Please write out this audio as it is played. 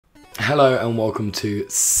Hello and welcome to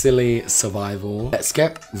Silly Survival. Let's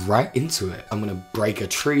get right into it. I'm gonna break a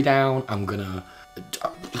tree down. I'm gonna...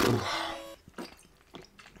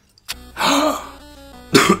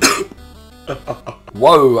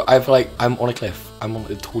 Whoa, I feel like I'm on a cliff. I'm on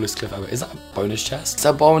the tallest cliff ever. Is that a bonus chest? It's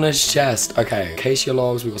a bonus chest. Okay, acacia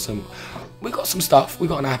logs, we got some stuff. We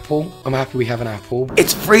got an apple. I'm happy we have an apple.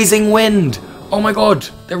 It's freezing wind. Oh my god,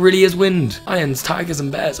 there really is wind. Lions, tigers, and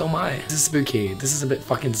bears, oh my. This is spooky. This is a bit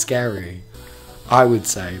fucking scary, I would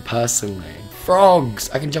say, personally. Frogs,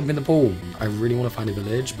 I can jump in the pool. I really want to find a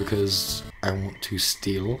village because I want to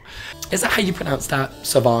steal. Is that how you pronounce that?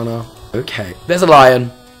 Savannah? Okay, there's a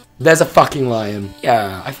lion. There's a fucking lion.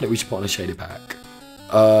 Yeah, I feel like we should put on a shady pack.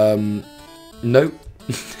 Nope.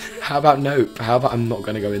 How about nope? How about I'm not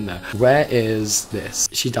gonna go in there? Where is this?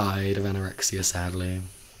 She died of anorexia, sadly.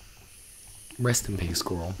 Rest in peace,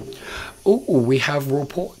 squirrel. Oh, we have raw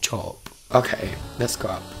pork chop. Okay, let's go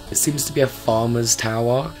up. It seems to be a farmer's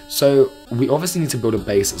tower. So we obviously need to build a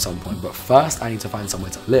base at some point, but first I need to find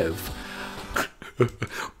somewhere to live.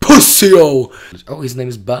 Pussy-o! Oh, his name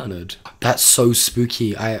is Bernard. That's so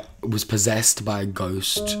spooky. I was possessed by a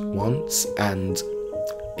ghost once, and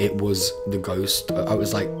it was the ghost. I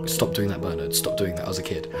was like, stop doing that, Bernard. Stop doing that. I was a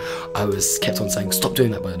kid. I kept on saying, stop doing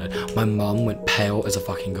that, Bernard. My mum went pale as a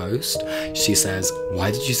fucking ghost. She says, why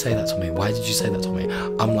did you say that to me? Why did you say that to me?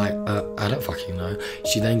 I'm like, I don't fucking know.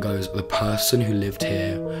 She then goes, the person who lived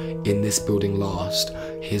here in this building last,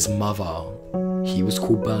 his mother, he was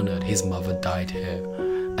called Bernard. His mother died here,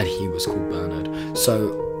 and he was called Bernard.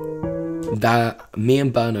 So that me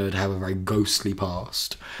and Bernard have a very ghostly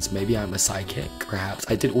past. So maybe I'm a psychic, perhaps.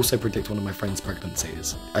 I did also predict one of my friend's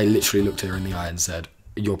pregnancies. I literally looked her in the eye and said,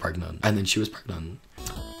 you're pregnant. And then she was pregnant.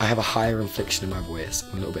 I have a higher inflection in my voice,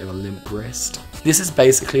 a little bit of a limp wrist. This is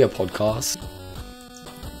basically a podcast.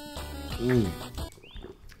 And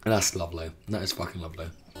that's lovely. That is fucking lovely.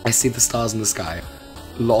 I see the stars in the sky.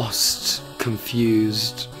 Lost,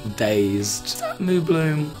 confused, dazed. Is that Moo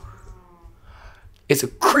Bloom? It's a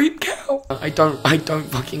cream cow. I don't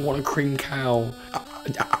fucking want a cream cow.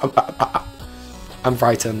 I'm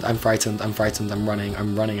frightened. I'm running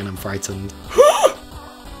and I'm frightened.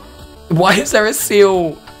 Why is there a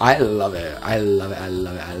seal? I love it. I love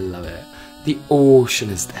it. The ocean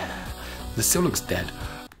is there. The seal looks dead.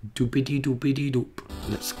 Doopity doopity doop.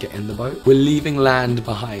 Let's get in the boat. We're leaving land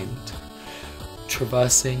behind.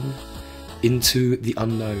 Traversing into the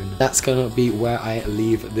unknown. That's gonna be where I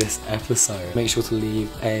leave this episode. Make sure to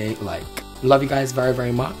leave a like. Love you guys very,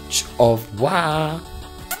 very much. Au revoir.